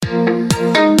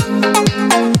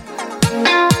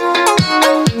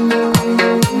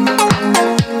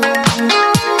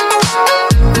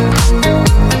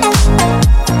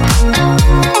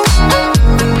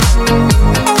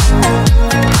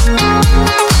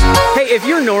if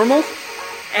you're normal,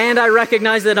 and I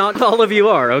recognize that not all of you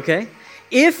are, okay?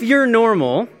 If you're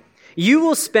normal, you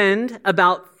will spend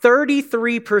about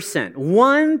 33%,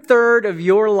 1/3 of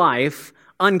your life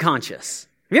unconscious.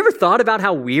 Have you ever thought about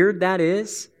how weird that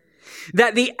is?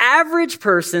 That the average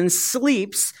person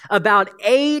sleeps about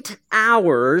 8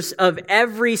 hours of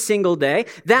every single day.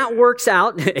 That works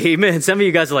out, amen. Some of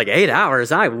you guys are like, 8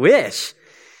 hours? I wish.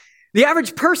 The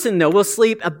average person, though, will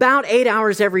sleep about 8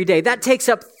 hours every day. That takes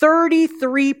up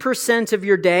 33% of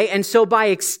your day. And so by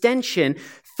extension,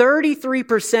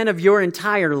 33% of your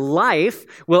entire life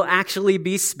will actually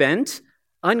be spent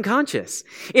unconscious.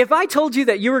 If I told you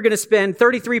that you were going to spend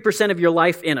 33% of your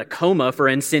life in a coma, for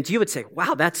instance, you would say,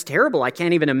 wow, that's terrible. I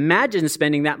can't even imagine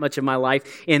spending that much of my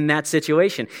life in that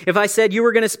situation. If I said you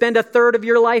were going to spend 1/3 of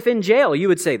your life in jail, you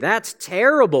would say, that's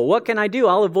terrible. What can I do?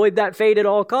 I'll avoid that fate at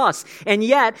all costs. And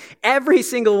yet, every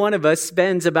single one of us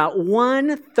spends about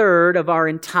 1/3 of our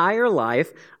entire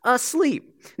life asleep.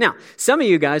 Now, some of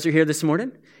you guys are here this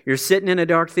morning. You're sitting in a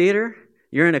dark theater.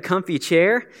 You're in a comfy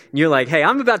chair, and you're like, hey,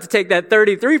 I'm about to take that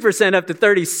 33% up to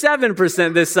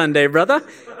 37% this Sunday, brother.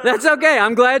 That's okay.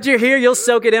 I'm glad you're here. You'll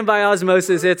soak it in by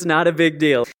osmosis. It's not a big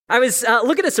deal. I was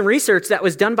looking at some research that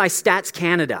was done by Stats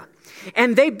Canada,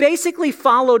 and they basically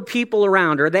followed people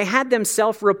around, or they had them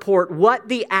self-report what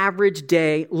the average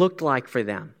day looked like for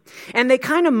them. And they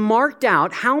kind of marked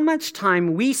out how much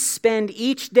time we spend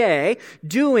each day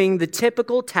doing the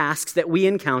typical tasks that we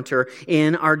encounter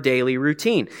in our daily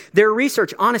routine. Their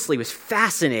research, honestly, was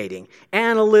fascinating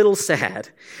and a little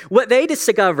sad. What they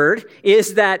discovered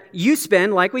is that you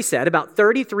spend, like we said, about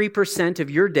 33%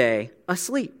 of your day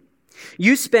asleep.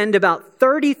 You spend about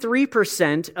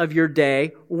 33% of your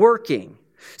day working.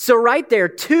 So right there,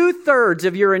 2/3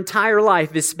 of your entire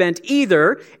life is spent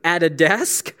either at a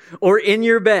desk or in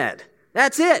your bed.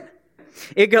 That's it.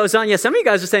 It goes on. Yeah, some of you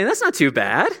guys are saying, that's not too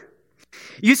bad.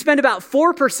 You spend about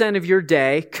 4% of your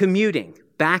day commuting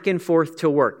back and forth to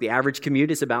work. The average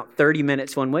commute is about 30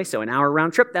 minutes one way, so an hour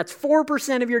round trip. That's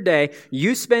 4% of your day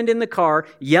you spend in the car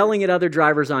yelling at other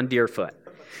drivers on Deerfoot.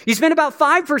 You spend about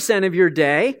 5% of your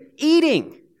day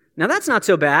eating. Now, that's not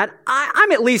so bad.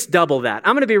 I'm at least double that.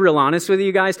 I'm going to be real honest with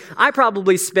you guys. I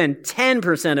probably spend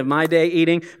 10% of my day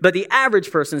eating, but the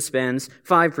average person spends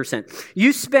 5%.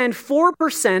 You spend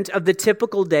 4% of the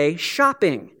typical day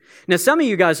shopping. Now, some of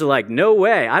you guys are like, no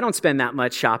way, I don't spend that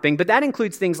much shopping, but that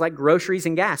includes things like groceries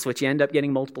and gas, which you end up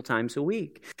getting multiple times a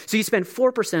week. So you spend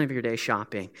 4% of your day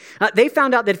shopping. They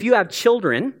found out that if you have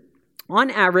children, on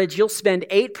average, you'll spend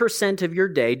 8% of your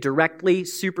day directly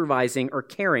supervising or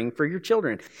caring for your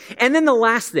children. And then the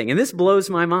last thing, and this blows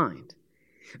my mind,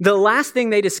 the last thing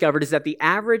they discovered is that the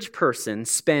average person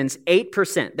spends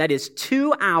 8%, that is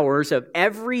 2 hours of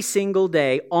every single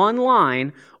day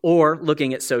online or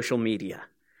looking at social media.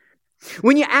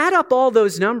 When you add up all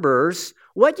those numbers,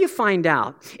 what you find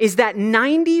out is that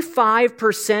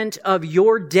 95% of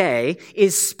your day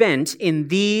is spent in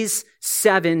these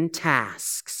 7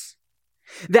 tasks.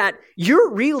 That you're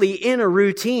really in a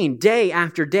routine day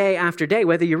after day after day,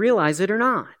 whether you realize it or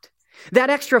not.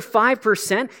 That extra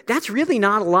 5%, that's really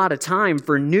not a lot of time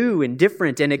for new and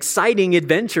different and exciting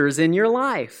adventures in your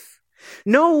life.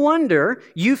 No wonder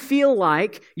you feel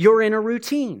like you're in a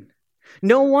routine.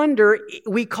 No wonder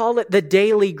we call it the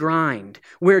daily grind,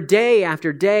 where day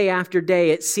after day after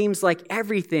day, it seems like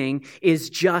everything is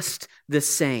just the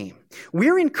same.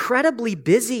 We're incredibly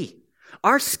busy.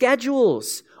 Our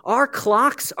schedules, our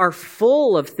clocks are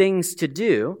full of things to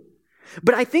do,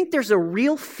 but I think there's a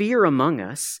real fear among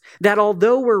us that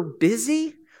although we're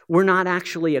busy, we're not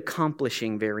actually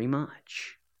accomplishing very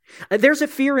much. There's a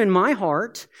fear in my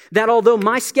heart that although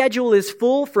my schedule is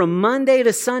full from Monday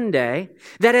to Sunday,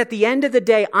 that at the end of the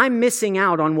day, I'm missing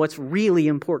out on what's really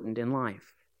important in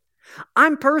life.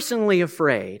 I'm personally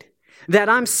afraid that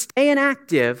I'm staying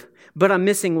active, but I'm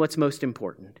missing what's most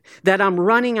important, that I'm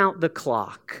running out the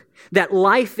clock, that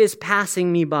life is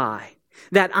passing me by,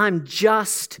 that I'm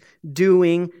just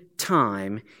doing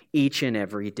time each and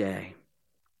every day.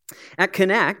 At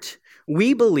Connect,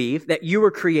 we believe that you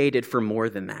were created for more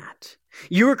than that.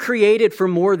 You were created for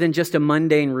more than just a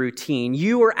mundane routine.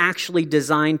 You were actually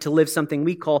designed to live something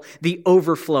we call the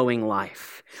overflowing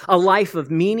life. A life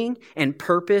of meaning and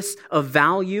purpose, of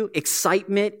value,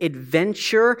 excitement,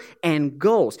 adventure, and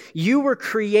goals. You were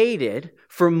created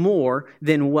for more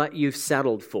than what you've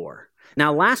settled for.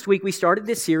 Now, last week we started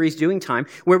this series, Doing Time,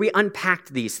 where we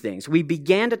unpacked these things. We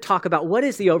began to talk about what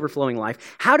is the overflowing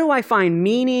life? How do I find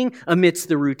meaning amidst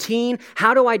the routine?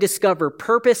 How do I discover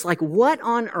purpose? Like, what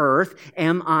on earth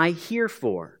am I here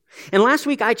for? And last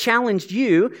week, I challenged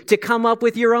you to come up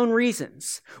with your own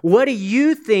reasons. What do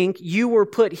you think you were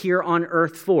put here on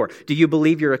earth for? Do you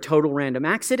believe you're a total random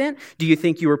accident? Do you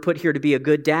think you were put here to be a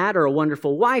good dad or a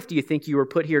wonderful wife? Do you think you were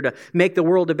put here to make the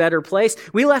world a better place?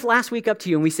 We left last week up to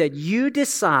you and we said, you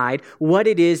decide what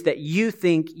it is that you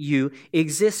think you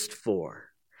exist for.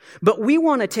 But we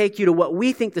want to take you to what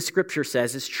we think the Scripture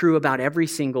says is true about every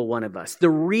single one of us. The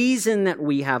reason that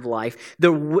we have life,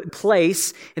 the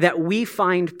place that we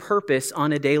find purpose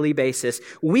on a daily basis,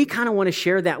 we kind of want to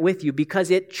share that with you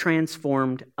because it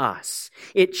transformed us.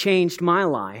 It changed my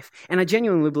life, and I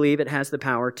genuinely believe it has the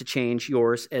power to change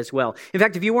yours as well. In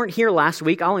fact, if you weren't here last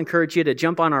week, I'll encourage you to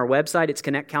jump on our website. It's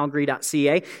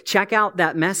connectcalgary.ca. Check out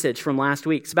that message from last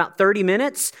week. It's about 30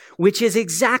 minutes, which is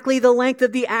exactly the length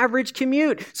of the average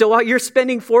commute. So while you're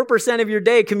spending 4% of your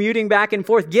day commuting back and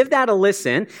forth, give that a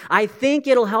listen. I think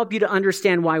it'll help you to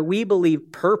understand why we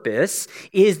believe purpose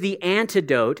is the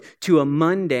antidote to a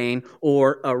mundane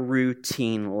or a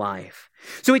routine life.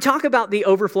 So we talk about the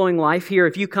overflowing life here.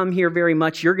 If you come here very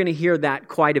much, you're going to hear that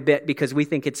quite a bit because we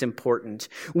think it's important.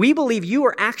 We believe you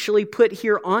are actually put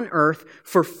here on earth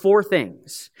for 4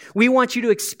 things. We want you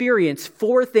to experience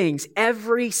 4 things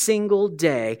every single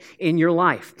day in your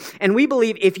life. And we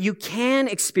believe if you can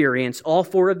experience all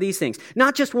 4 of these things,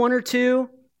 not just 1 or 2,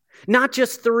 not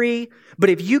just 3,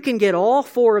 but if you can get all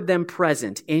 4 of them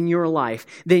present in your life,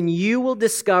 then you will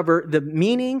discover the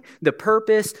meaning, the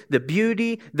purpose, the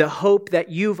beauty, the hope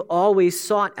that you've always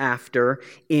sought after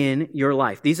in your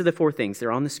life. These are the 4 things.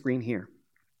 They're on the screen here.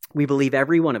 We believe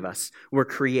every one of us were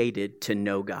created to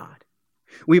know God.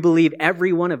 We believe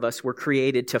every one of us were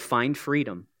created to find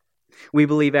freedom. We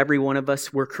believe every one of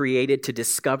us were created to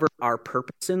discover our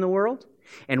purpose in the world.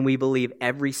 And we believe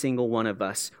every single one of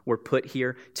us were put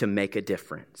here to make a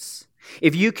difference.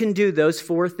 If you can do those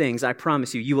 4 things, I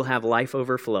promise you, you will have life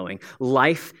overflowing.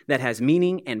 Life that has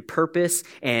meaning and purpose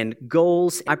and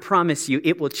goals. I promise you,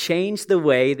 it will change the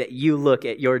way that you look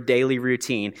at your daily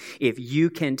routine if you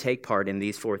can take part in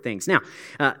these 4 things. Now,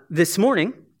 this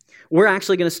morning, we're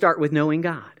actually going to start with knowing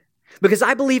God. Because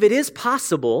I believe it is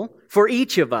possible for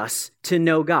each of us to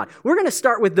know God. We're going to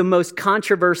start with the most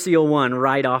controversial one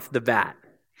right off the bat.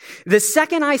 The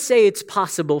second I say it's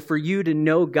possible for you to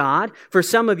know God, for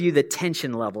some of you, the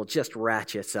tension level just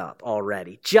ratchets up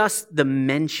already. Just the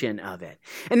mention of it.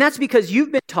 And that's because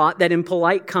you've been taught that in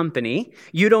polite company,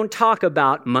 you don't talk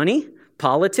about money,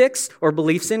 politics, or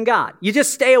beliefs in God. You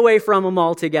just stay away from them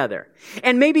altogether.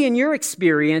 And maybe in your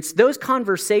experience, those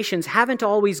conversations haven't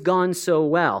always gone so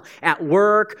well at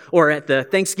work or at the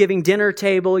Thanksgiving dinner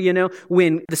table,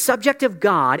 when the subject of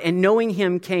God and knowing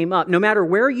Him came up. No matter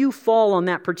where you fall on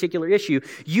that particular issue,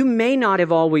 you may not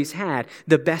have always had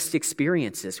the best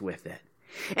experiences with it.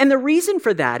 And the reason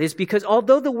for that is because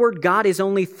although the word God is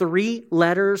only 3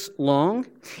 letters long,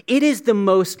 it is the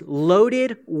most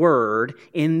loaded word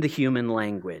in the human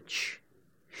language.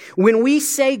 When we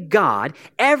say God,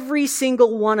 every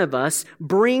single one of us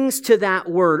brings to that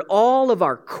word all of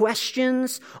our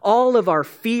questions, all of our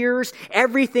fears,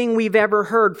 everything we've ever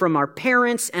heard from our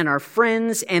parents and our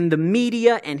friends and the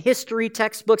media and history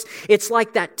textbooks. It's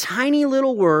like that tiny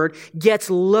little word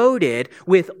gets loaded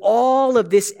with all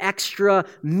of this extra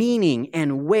meaning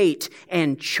and weight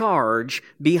and charge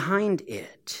behind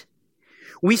it.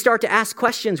 We start to ask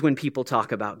questions when people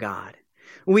talk about God.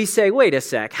 We say, wait a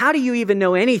sec, how do you even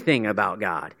know anything about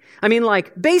God? I mean,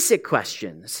 like basic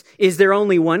questions. Is there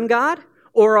only one God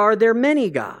or are there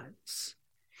many gods?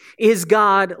 Is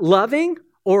God loving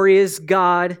or is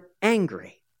God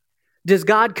angry? Does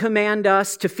God command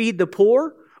us to feed the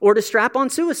poor or to strap on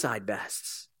suicide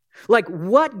vests? Like,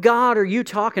 what God are you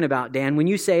talking about, Dan, when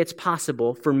you say it's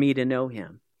possible for me to know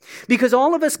Him? Because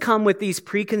all of us come with these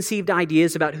preconceived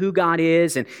ideas about who God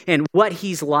is and what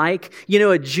He's like.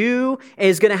 A Jew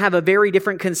is going to have a very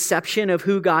different conception of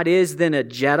who God is than a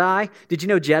Jedi. Did you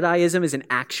know Jediism is an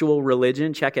actual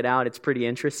religion? Check it out. It's pretty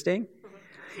interesting.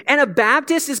 And a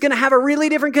Baptist is going to have a really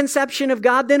different conception of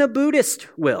God than a Buddhist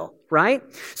will, right?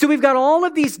 So we've got all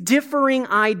of these differing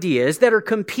ideas that are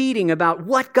competing about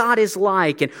what God is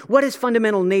like and what His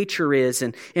fundamental nature is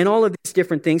and all of these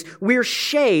different things. We're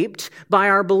shaped by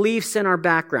our beliefs and our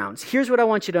backgrounds. Here's what I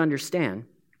want you to understand.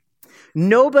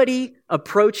 Nobody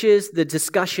approaches the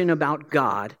discussion about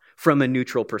God from a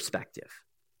neutral perspective.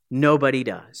 Nobody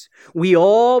does. We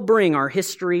all bring our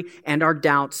history and our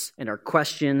doubts and our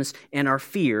questions and our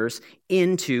fears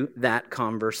into that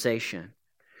conversation.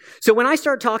 So when I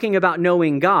start talking about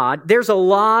knowing God, there's a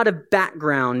lot of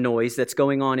background noise that's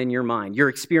going on in your mind. Your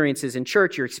experiences in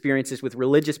church, your experiences with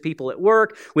religious people at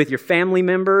work, with your family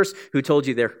members who told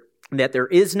you they're that there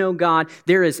is no God.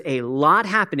 There is a lot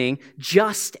happening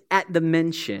just at the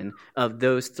mention of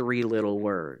those three little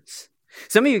words.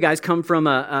 Some of you guys come from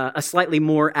a slightly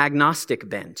more agnostic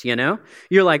bent, you know?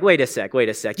 You're like, wait a sec.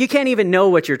 You can't even know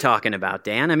what you're talking about,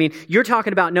 Dan. I mean, you're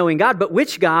talking about knowing God, but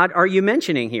which God are you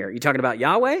mentioning here? You talking about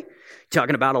Yahweh? You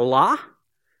talking about Allah?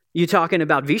 You talking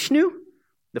about Vishnu?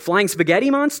 The flying spaghetti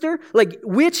monster? Like,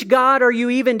 which God are you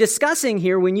even discussing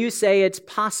here when you say it's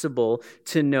possible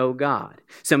to know God?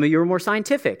 Some of you are more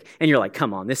scientific, and you're like,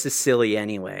 come on, this is silly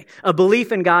anyway. A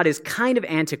belief in God is kind of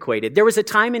antiquated. There was a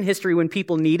time in history when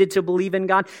people needed to believe in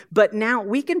God, but now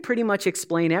we can pretty much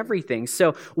explain everything.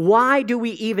 So why do we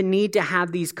even need to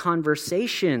have these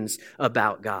conversations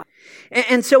about God?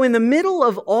 And so in the middle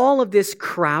of all of this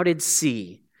crowded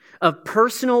sea of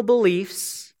personal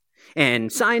beliefs,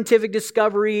 and scientific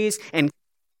discoveries and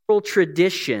cultural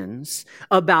traditions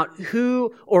about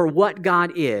who or what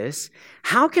God is,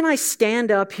 how can I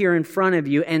stand up here in front of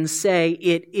you and say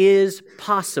it is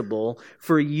possible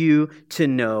for you to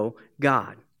know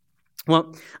God?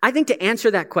 Well, I think to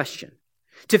answer that question,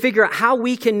 to figure out how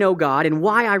we can know God and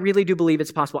why I really do believe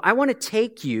it's possible, I want to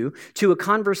take you to a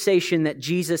conversation that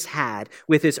Jesus had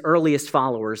with his earliest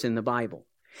followers in the Bible.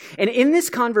 And in this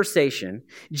conversation,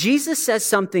 Jesus says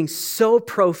something so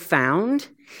profound,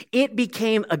 it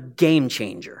became a game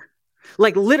changer.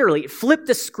 Like literally, it flipped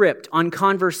the script on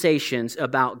conversations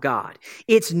about God.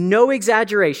 It's no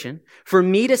exaggeration for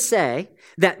me to say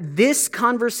that this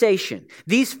conversation,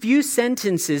 these few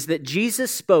sentences that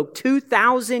Jesus spoke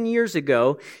 2,000 years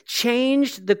ago,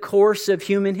 changed the course of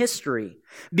human history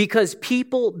because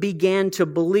people began to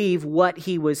believe what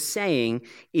he was saying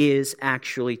is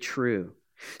actually true.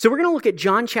 So we're going to look at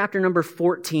John chapter number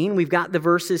 14. We've got the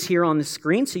verses here on the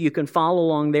screen, so you can follow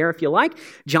along there if you like.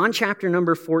 John chapter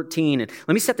number 14. And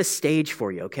let me set the stage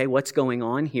for you, okay? What's going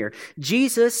on here?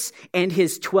 Jesus and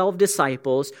his 12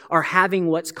 disciples are having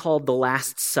what's called the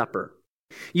Last Supper.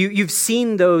 You've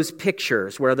seen those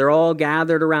pictures where they're all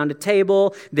gathered around a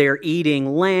table, they're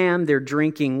eating lamb, they're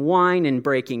drinking wine and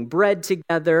breaking bread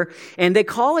together. And they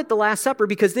call it the Last Supper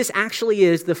because this actually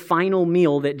is the final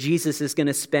meal that Jesus is going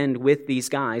to spend with these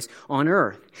guys on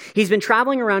earth. He's been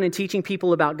traveling around and teaching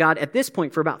people about God at this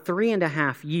point for about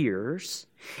 3.5 years.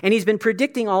 And he's been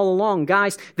predicting all along,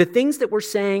 guys, the things that we're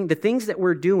saying, the things that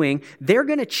we're doing, they're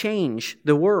going to change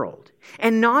the world.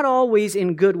 And not always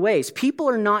in good ways. People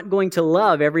are not going to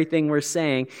love everything we're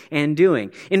saying and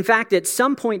doing. In fact, at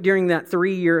some point during that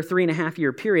 3.5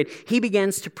 year period, he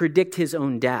begins to predict his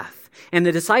own death. And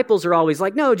the disciples are always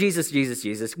like, no, Jesus.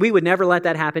 We would never let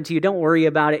that happen to you. Don't worry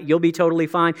about it. You'll be totally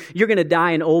fine. You're going to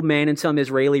die an old man in some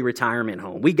Israeli retirement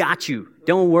home. We got you.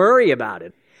 Don't worry about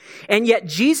it. And yet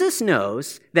Jesus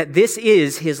knows that this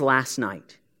is his last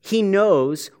night. He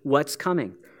knows what's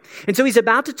coming. And so he's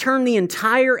about to turn the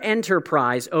entire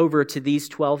enterprise over to these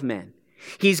 12 men.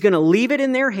 He's going to leave it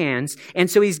in their hands, and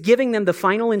so he's giving them the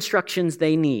final instructions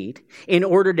they need in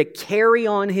order to carry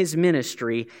on his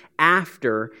ministry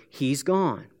after he's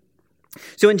gone.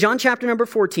 So in John chapter number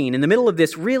 14, in the middle of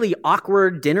this really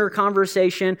awkward dinner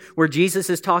conversation where Jesus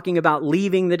is talking about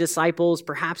leaving the disciples,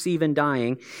 perhaps even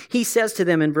dying, he says to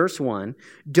them in verse 1,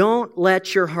 "Don't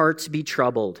let your hearts be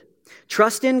troubled.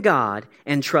 Trust in God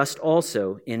and trust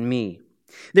also in me.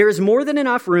 There is more than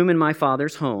enough room in my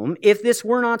Father's home. If this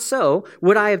were not so,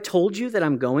 would I have told you that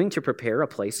I'm going to prepare a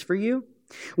place for you?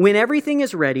 When everything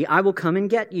is ready, I will come and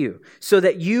get you, so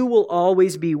that you will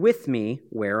always be with me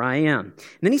where I am."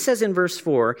 And then he says in verse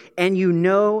 4, "And you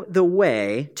know the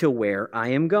way to where I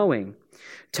am going."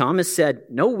 Thomas said,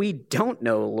 "No, we don't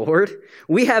know, Lord.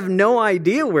 We have no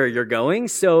idea where you're going,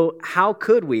 so how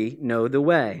could we know the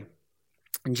way?"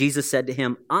 And Jesus said to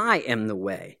him, "I am the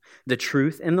way, the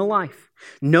truth, and the life.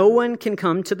 No one can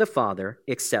come to the Father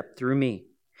except through me."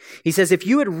 He says, if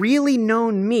you had really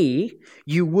known me,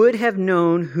 you would have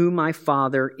known who my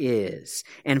Father is.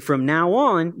 And from now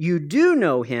on, you do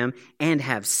know him and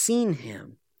have seen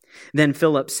him. Then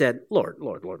Philip said, Lord,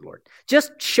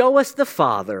 just show us the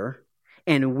Father,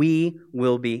 and we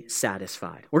will be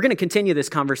satisfied. We're going to continue this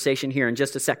conversation here in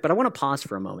just a sec, but I want to pause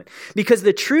for a moment because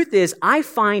the truth is I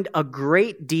find a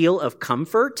great deal of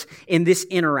comfort in this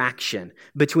interaction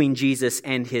between Jesus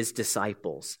and his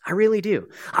disciples. I really do.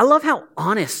 I love how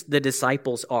honest the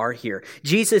disciples are here.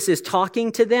 Jesus is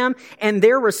talking to them and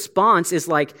their response is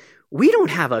like, "We don't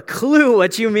have a clue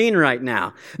what you mean right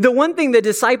now." The one thing the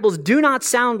disciples do not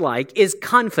sound like is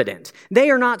confident.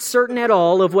 They are not certain at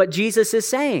all of what Jesus is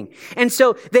saying. And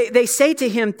so they say to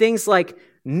him things like,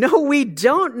 "No, we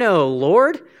don't know,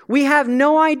 Lord. We have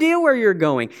no idea where you're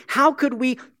going. How could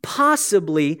we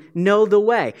possibly know the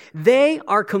way? They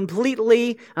are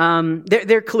completely,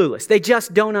 they're clueless. They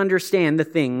just don't understand the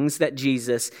things that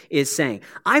Jesus is saying.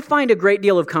 I find a great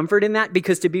deal of comfort in that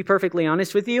because, to be perfectly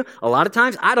honest with you, a lot of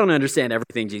times I don't understand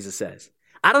everything Jesus says.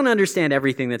 I don't understand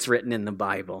everything that's written in the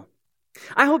Bible.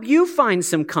 I hope you find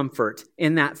some comfort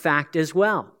in that fact as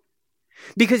well.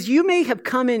 Because you may have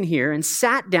come in here and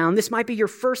sat down. This might be your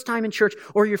first time in church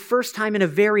or your first time in a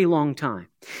very long time.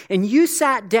 And you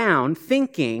sat down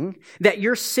thinking that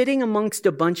you're sitting amongst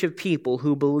a bunch of people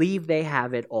who believe they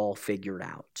have it all figured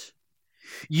out.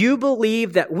 You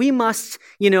believe that we must,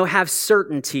 have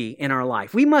certainty in our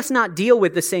life. We must not deal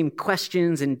with the same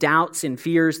questions and doubts and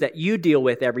fears that you deal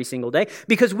with every single day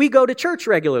because we go to church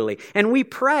regularly and we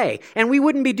pray, and we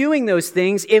wouldn't be doing those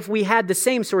things if we had the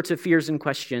same sorts of fears and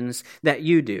questions that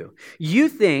you do. You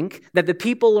think that the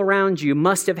people around you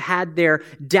must have had their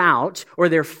doubt or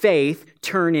their faith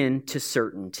turn into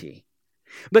certainty.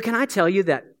 But can I tell you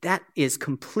that that is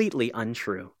completely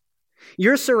untrue?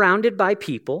 You're surrounded by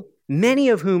people, many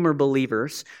of whom are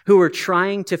believers, who are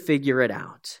trying to figure it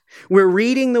out. We're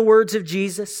reading the words of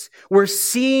Jesus, we're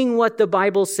seeing what the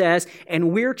Bible says,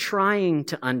 and we're trying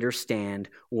to understand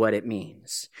what it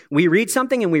means. We read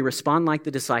something and we respond like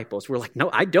the disciples. We're like, no,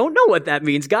 I don't know what that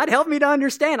means. God, help me to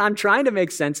understand. I'm trying to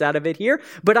make sense out of it here,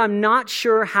 but I'm not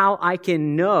sure how I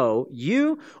can know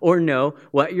you or know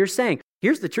what you're saying.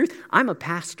 Here's the truth. I'm a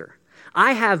pastor.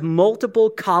 I have multiple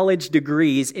college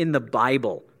degrees in the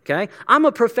Bible. Okay? I'm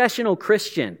a professional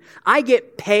Christian. I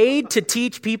get paid to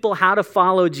teach people how to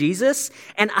follow Jesus,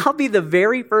 and I'll be the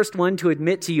very first one to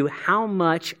admit to you how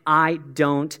much I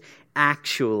don't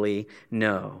actually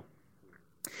know.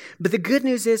 But the good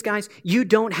news is, guys, you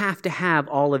don't have to have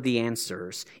all of the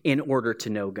answers in order to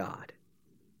know God.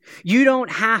 You don't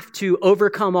have to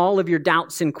overcome all of your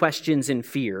doubts and questions and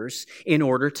fears in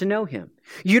order to know Him.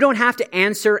 You don't have to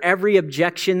answer every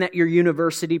objection that your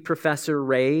university professor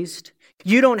raised.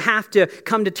 You don't have to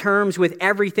come to terms with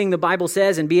everything the Bible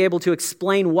says and be able to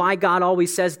explain why God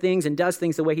always says things and does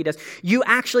things the way He does. You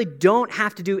actually don't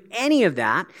have to do any of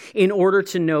that in order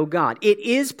to know God. It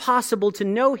is possible to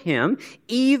know Him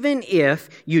even if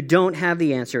you don't have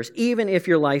the answers, even if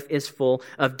your life is full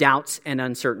of doubts and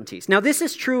uncertainties. Now, this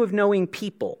is true of knowing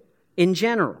people in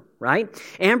general. Right?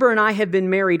 Amber and I have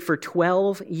been married for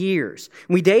 12 years.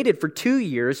 We dated for 2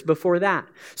 years before that.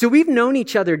 So we've known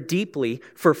each other deeply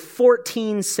for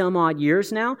 14 some odd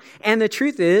years now. And the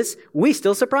truth is, we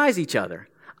still surprise each other.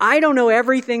 I don't know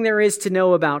everything there is to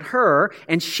know about her,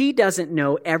 and she doesn't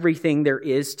know everything there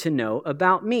is to know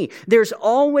about me. There's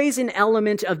always an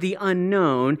element of the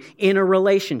unknown in a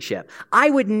relationship.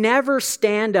 I would never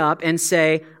stand up and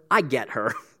say, I get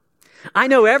her. I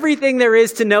know everything there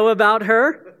is to know about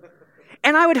her.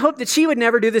 And I would hope that she would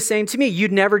never do the same to me.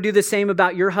 You'd never do the same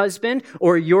about your husband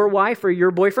or your wife or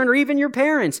your boyfriend or even your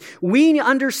parents. We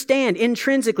understand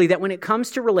intrinsically that when it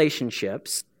comes to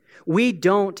relationships, we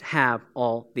don't have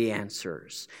all the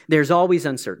answers. There's always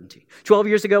uncertainty. 12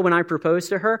 years ago when I proposed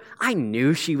to her, I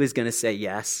knew she was going to say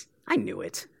yes. I knew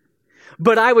it.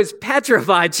 But I was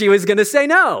petrified she was going to say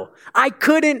no. I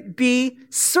couldn't be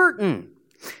certain.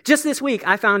 Just this week,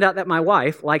 I found out that my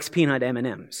wife likes peanut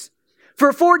M&Ms.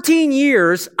 For 14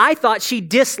 years, I thought she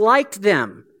disliked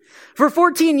them. For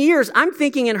 14 years, I'm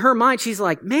thinking in her mind, she's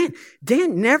like, man,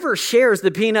 Dan never shares the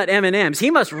peanut M&Ms.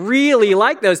 He must really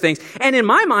like those things. And in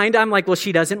my mind, I'm like, well,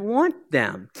 she doesn't want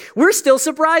them. We're still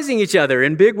surprising each other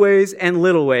in big ways and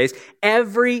little ways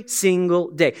every single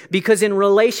day. Because in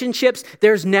relationships,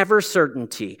 there's never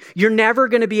certainty. You're never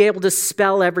going to be able to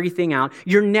spell everything out.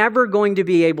 You're never going to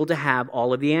be able to have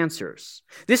all of the answers.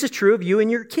 This is true of you and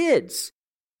your kids.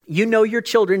 You know your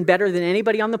children better than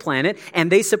anybody on the planet, and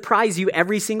they surprise you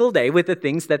every single day with the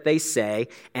things that they say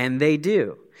and they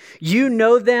do. You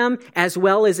know them as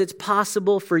well as it's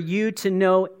possible for you to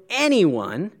know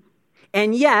anyone,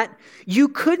 and yet you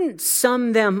couldn't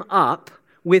sum them up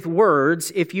with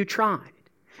words if you tried.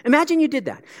 Imagine you did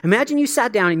that. Imagine you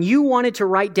sat down and you wanted to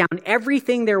write down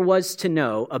everything there was to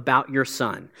know about your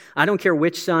son. I don't care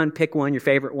which son, pick one, your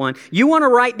favorite one. You want to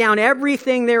write down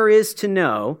everything there is to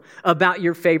know about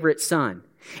your favorite son.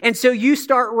 And so you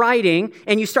start writing,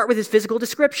 and you start with his physical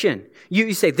description.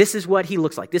 You say, this is what he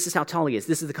looks like. This is how tall he is.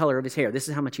 This is the color of his hair. This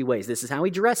is how much he weighs. This is how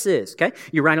he dresses. Okay?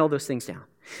 You write all those things down.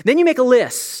 Then you make a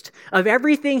list of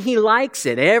everything he likes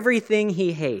and everything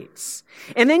he hates.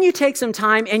 And then you take some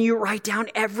time and you write down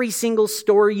every single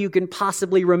story you can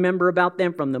possibly remember about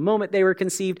them from the moment they were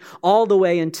conceived all the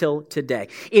way until today.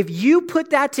 If you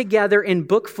put that together in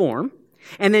book form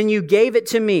and then you gave it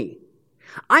to me,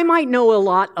 I might know a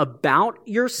lot about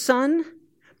your son,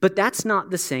 But that's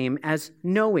not the same as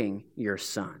knowing your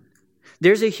Son.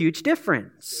 There's a huge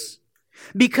difference.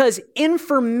 Because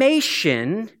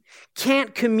information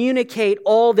can't communicate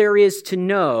all there is to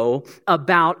know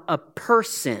about a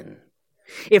person.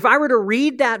 If I were to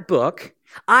read that book,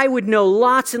 I would know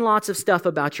lots and lots of stuff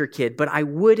about your kid, but I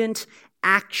wouldn't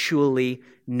actually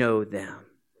know them.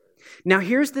 Now,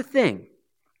 here's the thing.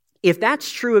 If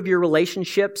that's true of your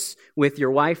relationships with your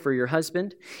wife or your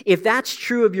husband, if that's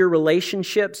true of your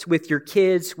relationships with your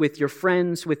kids, with your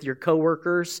friends, with your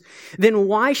coworkers, then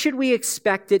why should we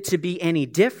expect it to be any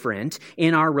different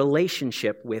in our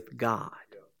relationship with God?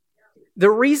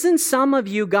 The reason some of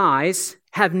you guys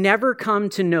have never come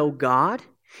to know God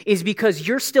is because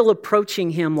you're still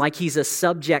approaching him like he's a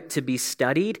subject to be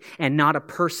studied and not a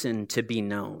person to be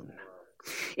known.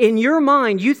 In your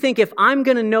mind, you think if I'm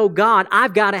going to know God,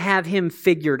 I've got to have him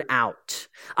figured out.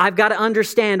 I've got to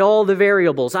understand all the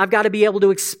variables. I've got to be able to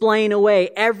explain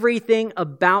away everything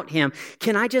about him.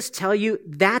 Can I just tell you,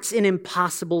 that's an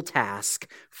impossible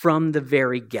task from the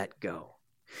very get-go.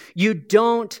 You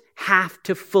don't have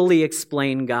to fully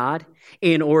explain God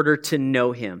in order to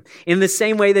know him. In the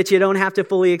same way that you don't have to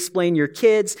fully explain your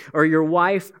kids or your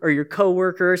wife or your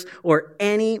coworkers or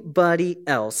anybody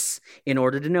else in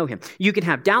order to know him. You can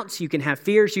have doubts, you can have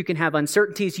fears, you can have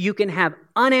uncertainties, you can have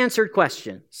unanswered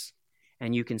questions,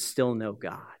 and you can still know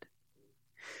God.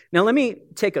 Now let me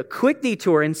take a quick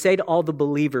detour and say to all the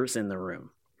believers in the room,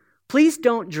 please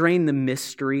don't drain the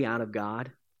mystery out of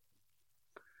God.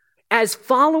 As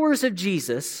followers of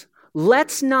Jesus,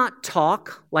 let's not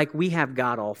talk like we have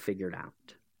God all figured out.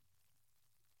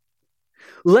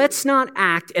 Let's not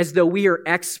act as though we are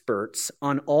experts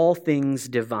on all things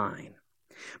divine.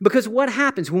 Because what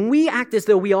happens when we act as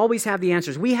though we always have the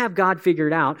answers, we have God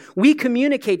figured out, we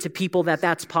communicate to people that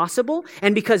that's possible,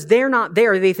 and because they're not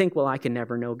there, they think, well, I can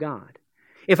never know God.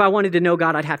 If I wanted to know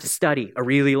God, I'd have to study a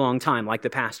really long time like the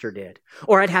pastor did.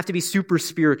 Or I'd have to be super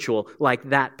spiritual like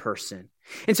that person.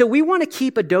 And so we want to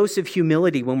keep a dose of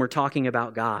humility when we're talking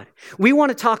about God. We want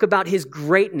to talk about his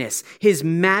greatness, his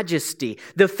majesty,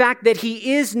 the fact that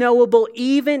he is knowable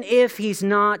even if he's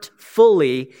not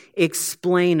fully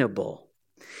explainable.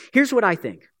 Here's what I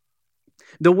think.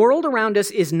 The world around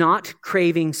us is not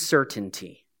craving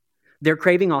certainty. They're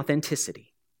craving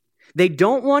authenticity. They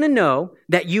don't want to know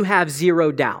that you have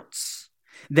zero doubts.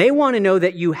 They want to know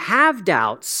that you have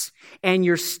doubts and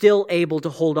you're still able to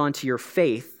hold on to your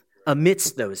faith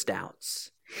amidst those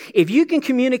doubts. If you can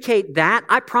communicate that,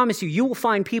 I promise you, you will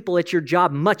find people at your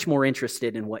job much more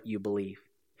interested in what you believe.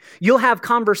 You'll have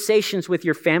conversations with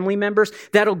your family members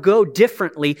that'll go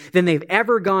differently than they've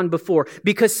ever gone before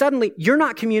because suddenly you're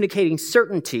not communicating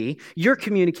certainty, you're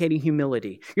communicating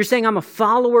humility. You're saying, I'm a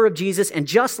follower of Jesus, and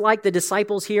just like the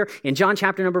disciples here in John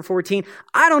chapter number 14,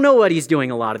 I don't know what he's doing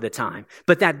a lot of the time,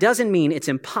 but that doesn't mean it's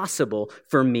impossible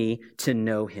for me to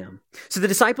know him. So the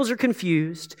disciples are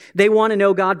confused. They want to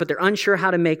know God, but they're unsure how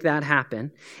to make that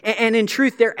happen. And in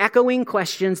truth, they're echoing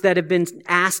questions that have been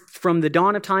asked from the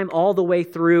dawn of time all the way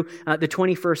through the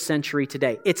 21st century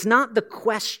today. It's not the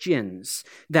questions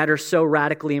that are so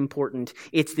radically important.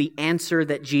 It's the answer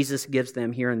that Jesus gives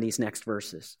them here in these next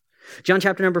verses. John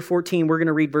chapter number 14, we're going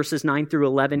to read verses 9 through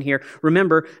 11 here.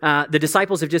 Remember, the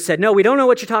disciples have just said, no, we don't know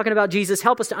what you're talking about, Jesus.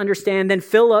 Help us to understand. Then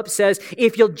Philip says,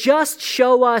 if you'll just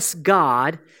show us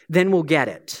God, then we'll get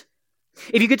it.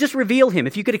 If you could just reveal him,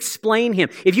 if you could explain him,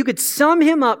 if you could sum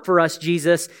him up for us,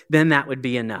 Jesus, then that would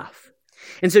be enough.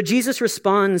 And so Jesus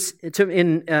responds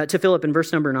to Philip in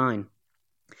verse number 9.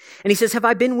 And he says, have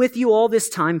I been with you all this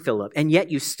time, Philip, and yet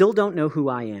you still don't know who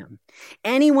I am?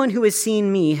 Anyone who has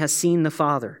seen me has seen the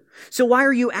Father. So why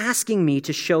are you asking me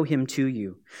to show him to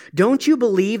you? Don't you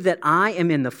believe that I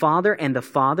am in the Father and the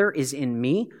Father is in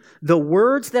me? The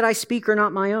words that I speak are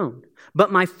not my own,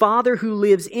 but my Father who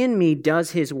lives in me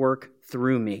does his work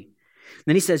through me.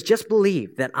 Then he says, just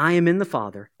believe that I am in the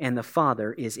Father and the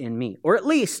Father is in me. Or at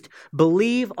least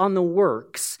believe on the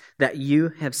works that you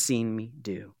have seen me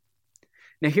do.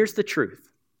 Now here's the truth.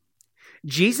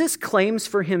 Jesus claims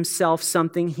for himself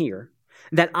something here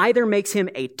that either makes him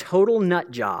a total nut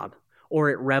job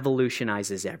or it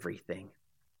revolutionizes everything.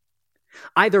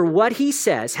 Either what he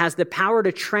says has the power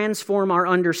to transform our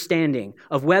understanding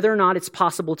of whether or not it's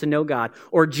possible to know God,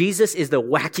 or Jesus is the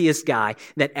wackiest guy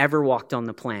that ever walked on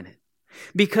the planet.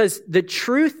 Because the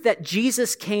truth that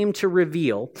Jesus came to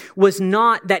reveal was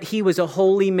not that he was a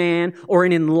holy man or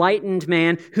an enlightened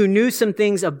man who knew some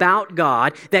things about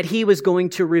God that he was going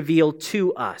to reveal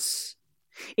to us.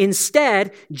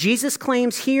 Instead, Jesus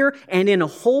claims here and in a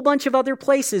whole bunch of other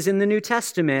places in the New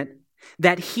Testament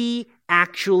that he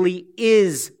actually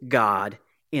is God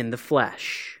in the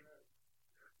flesh.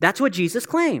 That's what Jesus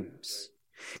claims.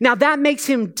 Now that makes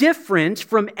him different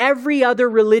from every other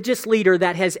religious leader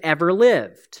that has ever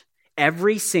lived.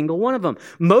 Every single one of them.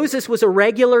 Moses was a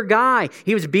regular guy.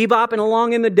 He was bebopping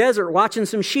along in the desert watching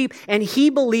some sheep, and he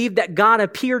believed that God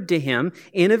appeared to him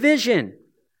in a vision.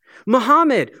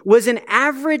 Muhammad was an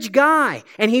average guy,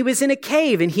 and he was in a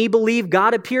cave, and he believed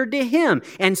God appeared to him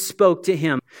and spoke to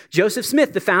him. Joseph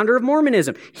Smith, the founder of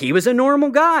Mormonism, he was a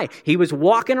normal guy. He was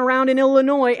walking around in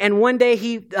Illinois, and one day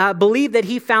he believed that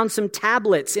he found some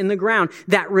tablets in the ground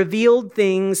that revealed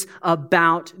things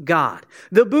about God.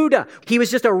 The Buddha, he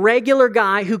was just a regular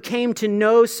guy who came to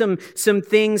know some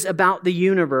things about the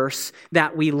universe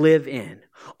that we live in.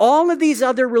 All of these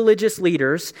other religious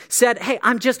leaders said, hey,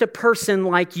 I'm just a person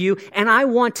like you, and I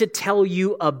want to tell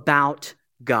you about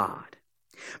God.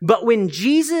 But when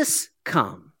Jesus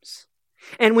comes,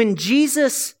 and when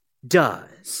Jesus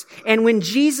does, and when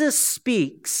Jesus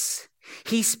speaks,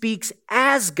 he speaks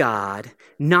as God,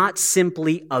 not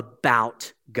simply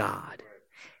about God.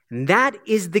 And that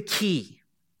is the key.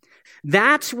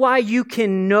 That's why you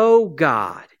can know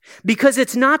God. Because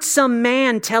it's not some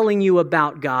man telling you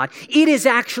about God. It is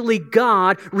actually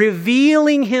God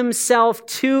revealing himself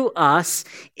to us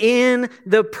in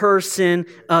the person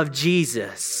of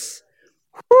Jesus.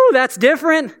 Whew, that's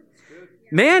different.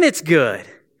 Man, it's good.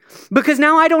 Because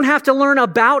now I don't have to learn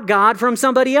about God from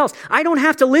somebody else. I don't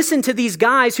have to listen to these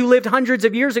guys who lived hundreds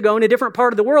of years ago in a different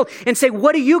part of the world and say,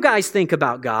 what do you guys think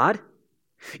about God?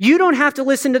 You don't have to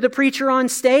listen to the preacher on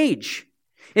stage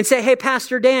and say, hey,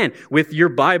 Pastor Dan, with your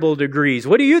Bible degrees,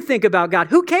 what do you think about God?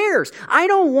 Who cares? I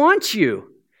don't want you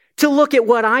to look at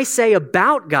what I say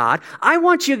about God. I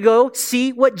want you to go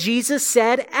see what Jesus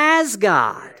said as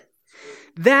God.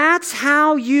 That's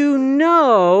how you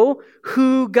know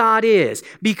who God is,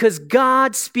 because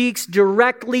God speaks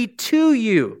directly to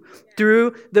you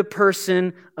through the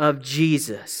person of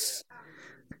Jesus.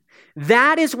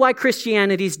 That is why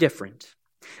Christianity is different.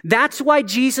 That's why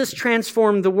Jesus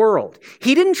transformed the world.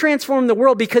 He didn't transform the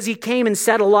world because he came and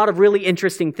said a lot of really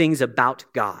interesting things about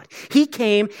God. He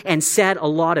came and said a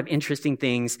lot of interesting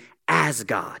things as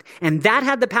God. And that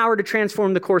had the power to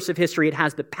transform the course of history. It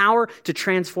has the power to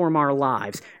transform our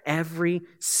lives every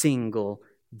single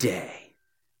day.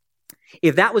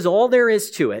 If that was all there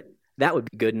is to it, that would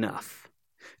be good enough.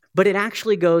 But it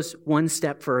actually goes one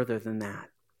step further than that.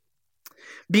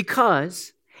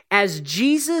 Because as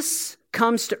Jesus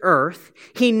comes to earth,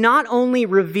 he not only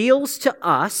reveals to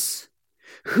us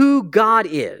who God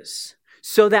is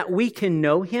so that we can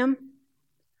know him,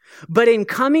 but in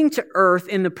coming to earth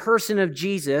in the person of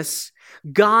Jesus,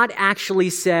 God actually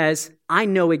says, I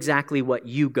know exactly what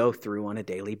you go through on a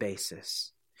daily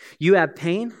basis. You have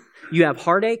pain, you have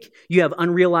heartache, you have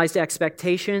unrealized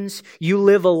expectations, you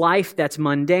live a life that's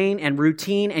mundane and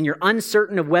routine, and you're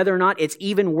uncertain of whether or not it's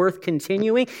even worth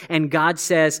continuing, and God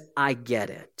says, I get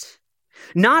it.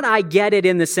 Not I get it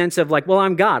in the sense of like, well,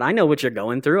 I'm God. I know what you're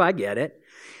going through. I get it.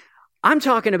 I'm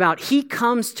talking about he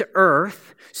comes to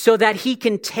earth so that he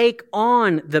can take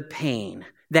on the pain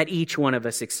that each one of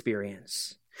us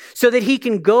experience. So that he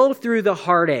can go through the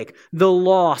heartache, the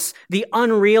loss, the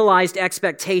unrealized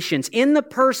expectations. In the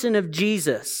person of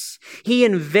Jesus, he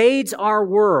invades our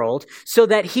world so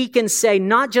that he can say,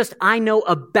 not just I know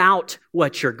about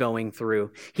what you're going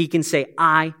through. He can say,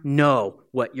 I know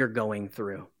what you're going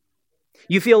through.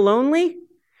 You feel lonely?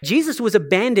 Jesus was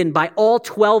abandoned by all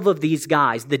 12 of these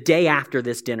guys the day after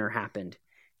this dinner happened.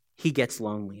 He gets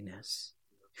loneliness.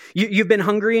 You've been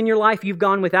hungry in your life. You've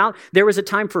gone without. There was a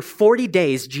time for 40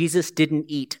 days Jesus didn't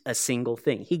eat a single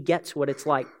thing. He gets what it's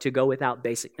like to go without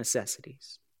basic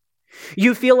necessities.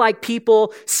 You feel like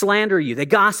people slander you. They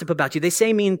gossip about you. They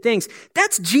say mean things.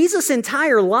 That's Jesus'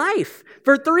 entire life.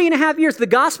 For 3.5 years, the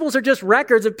Gospels are just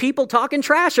records of people talking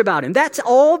trash about him. That's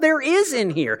all there is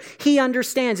in here. He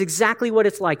understands exactly what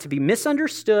it's like to be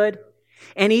misunderstood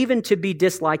and even to be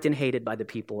disliked and hated by the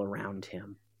people around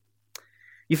him.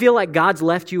 You feel like God's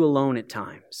left you alone at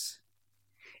times.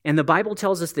 And the Bible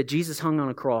tells us that Jesus hung on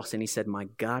a cross and he said, my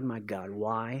God,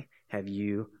 why have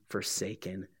you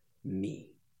forsaken me?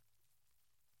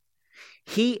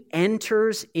 He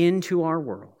enters into our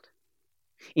world,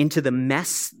 into the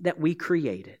mess that we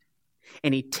created,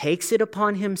 and he takes it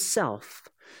upon himself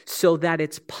so that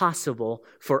it's possible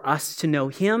for us to know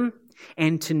him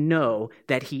and to know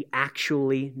that he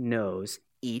actually knows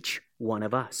each one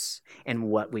of us and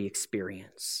what we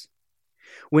experience.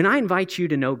 When I invite you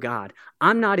to know God,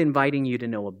 I'm not inviting you to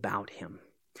know about him.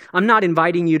 I'm not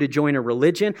inviting you to join a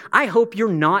religion. I hope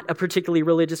you're not a particularly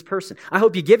religious person. I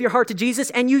hope you give your heart to Jesus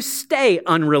and you stay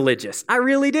unreligious. I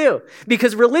really do.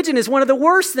 Because religion is one of the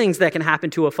worst things that can happen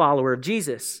to a follower of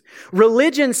Jesus.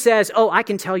 Religion says, oh, I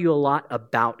can tell you a lot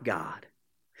about God.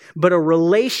 But a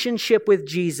relationship with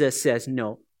Jesus says,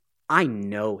 no, I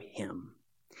know him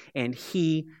and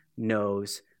he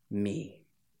knows me.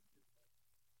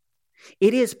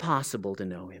 It is possible to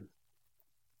know him.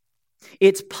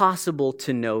 It's possible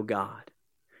to know God,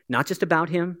 not just about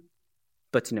him,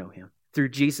 but to know him through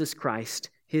Jesus Christ,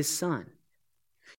 his Son.